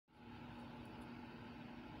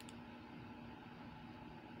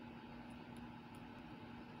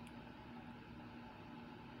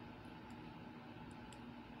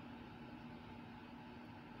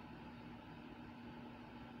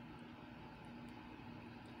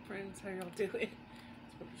friends, how y'all doing?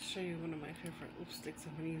 Just want to show you one of my favorite lipsticks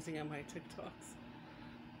I've been using on my TikToks.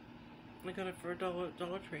 I got it for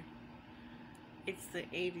Dollar Tree. It's the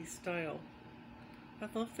 80s style. I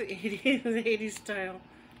love the 80s style.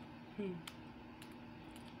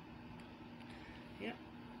 Yep.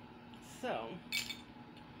 So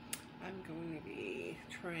I'm going to be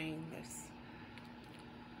trying this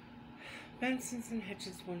Benson's and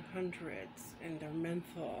Hedges 100's and their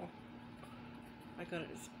menthol. I got it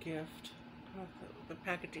as a gift. Oh, the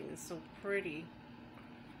packaging is so pretty.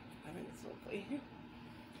 I think it's lovely.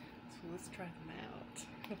 So let's try them out.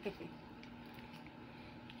 Let's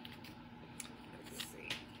see.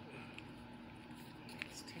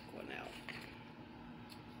 Let's take one out.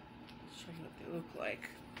 Show you what they look like.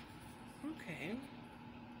 Okay.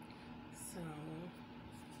 So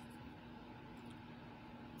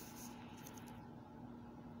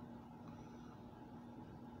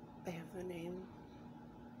they have the name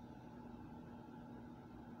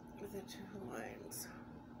with the two lines.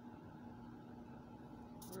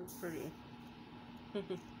 Very pretty.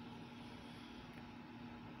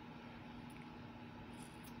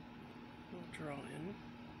 We'll draw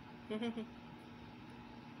in.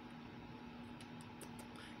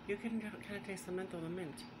 You can kind of taste the menthol, the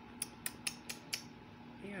mint.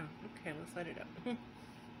 Yeah, okay, let's light it up.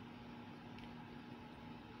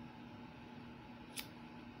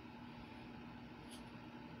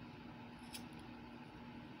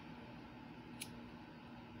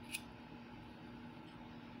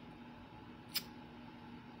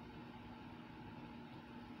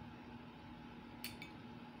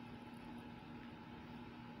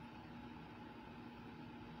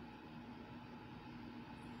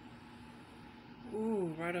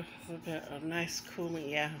 Ooh, right off the bat, a nice cooling,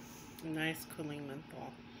 yeah, a nice cooling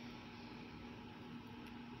menthol.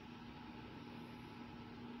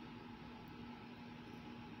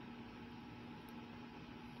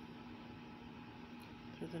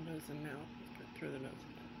 Through the nose and mouth, through the nose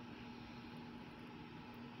and mouth.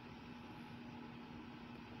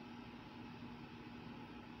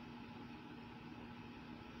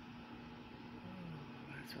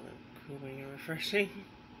 Oh, that's really cooling and refreshing.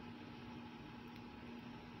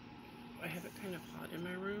 I have it kind of hot in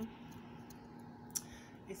my room.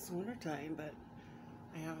 It's winter time, but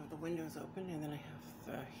I have the windows open, and then I have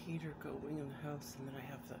the heater going in the house, and then I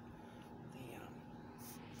have the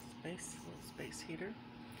little space heater.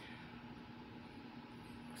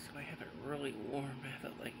 So I have it really warm. I have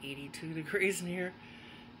it like 82 degrees in here.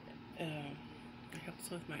 It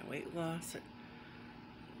helps with my weight loss.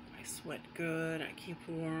 I sweat good. I keep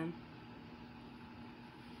warm.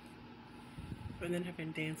 And then I've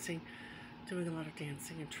been dancing. Doing a lot of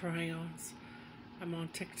dancing and try-ons. I'm on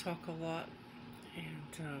TikTok a lot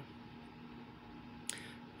and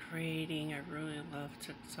creating. I really love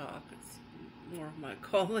TikTok. It's more of my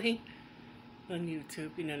calling than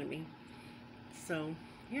YouTube, you know what I mean? So,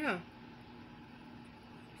 yeah.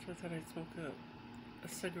 So I thought I'd smoke a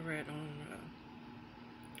cigarette on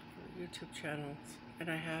for YouTube channels. And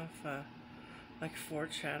I have like 4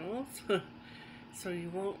 channels. So you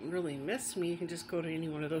won't really miss me. You can just go to any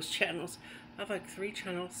one of those channels. I have like 3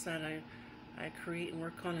 channels that I create and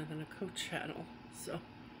work on, and then a coach channel. So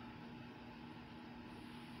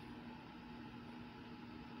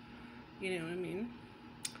you know what I mean?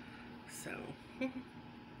 So and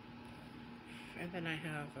then I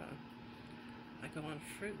have I go on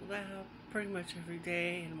Fruit Lab pretty much every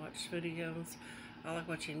day and watch videos. I like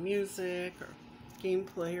watching music or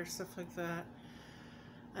gameplay or stuff like that.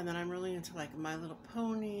 And then I'm really into like My Little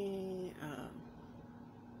Pony.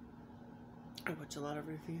 I watch a lot of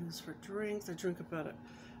reviews for drinks. I drink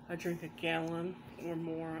a gallon or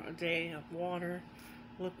more a day of water,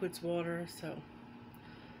 liquids water. So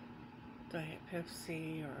Diet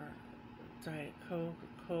Pepsi or Diet Coke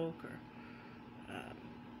or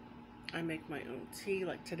I make my own tea.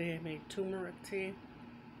 Like today I made turmeric tea.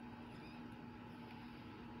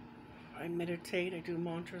 I meditate. I do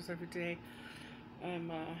mantras every day.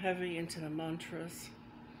 I'm heavy into the mantras.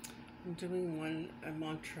 I'm doing a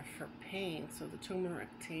mantra for pain, so the turmeric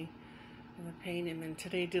tea and the pain, and then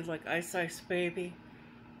today did like Ice Ice Baby.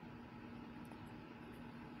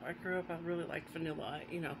 I grew up, I really liked Vanilla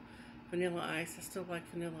Ice. I still like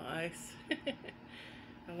Vanilla Ice.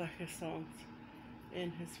 I like his songs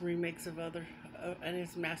and his remakes of and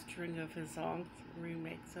his mastering of his songs,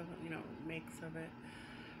 remakes of it, makes of it.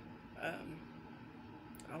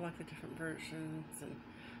 I like the different versions, and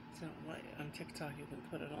so like on TikTok you can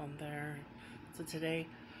put it on there. So today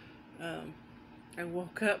I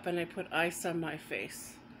woke up and I put ice on my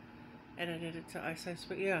face and I did it to Ice Ice,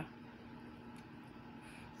 but yeah.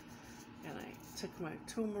 And I took my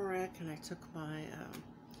turmeric and I took my,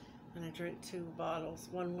 and I drank 2 bottles.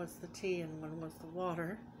 One was the tea and one was the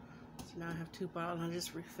water. So now I have 2 bottles and I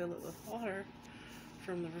just refill it with water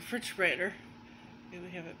from the refrigerator. And we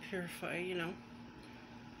have it purified, you know.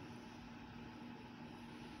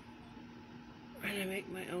 And I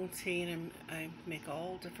make my own tea, and I make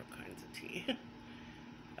all different kinds of tea.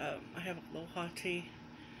 I have aloha tea.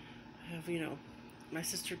 I have, you know, my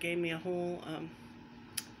sister gave me a whole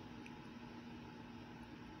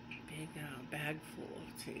big bag full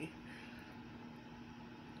of tea.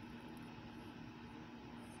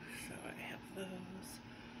 So I have those.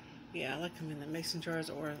 Yeah, I like them in the mason jars,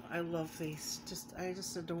 or I love these. I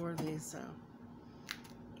just adore these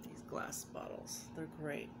glass bottles. They're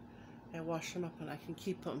great. I wash them up and I can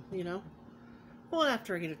keep them, you know. Well,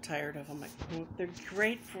 after I get tired of them, they're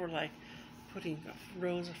great for like putting a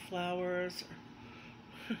rows of flowers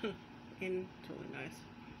in. It's really nice.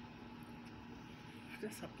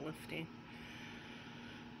 Just uplifting.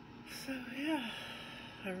 So yeah,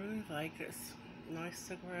 I really like this. Nice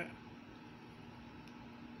cigarette.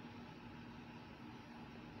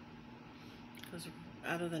 Goes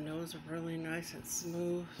out of the nose really nice and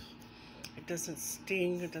smooth. It doesn't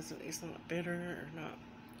sting, it's not bitter or not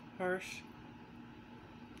harsh.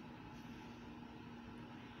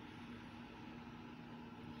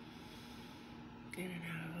 In and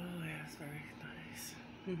out, oh yeah, it's very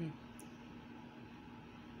nice.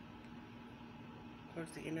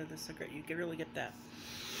 Towards the end of the cigarette, you can really get that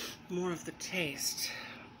more of the taste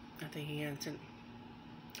at the end, and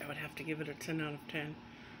I would have to give it a 10 out of 10.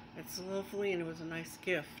 It's lovely, and it was a nice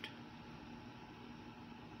gift.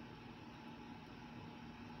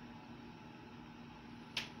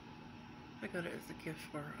 I got it as a gift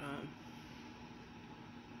for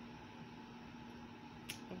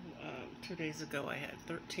 2 days ago. I had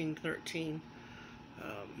 1313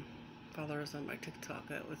 followers on my TikTok.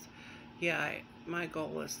 That was, yeah, my goal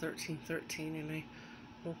was 1313, and I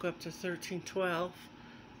woke up to 1312,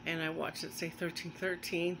 and I watched it say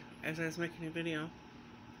 1313 as I was making a video.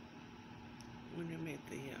 When I made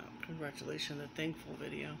the congratulations, the thankful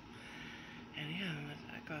video. And yeah,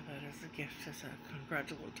 I got that as a gift, as a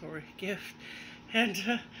congratulatory gift. And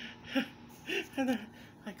and then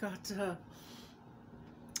I got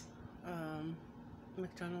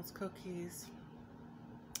McDonald's cookies,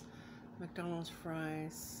 McDonald's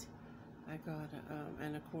fries. I got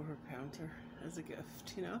and a quarter pounder as a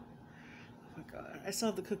gift, you know. Oh my god, I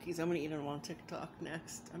saw the cookies. I'm gonna eat them on TikTok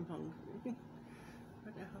next. I'm hungry.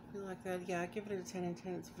 But I hope you like that. Yeah, I give it a 10 and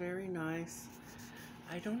 10. It's very nice.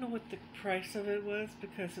 I don't know what the price of it was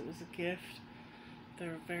because it was a gift.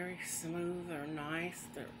 They're very smooth. They're nice.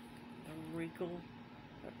 They're regal.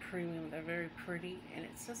 They're premium. They're very pretty. And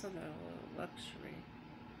it says on the luxury,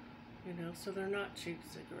 you know, so they're not cheap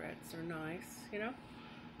cigarettes. They're nice, you know.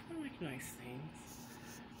 I like nice things.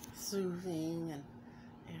 Soothing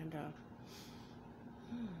and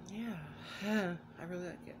yeah. I really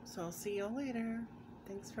like it. So I'll see y'all later.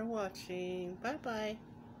 Thanks for watching. Bye-bye.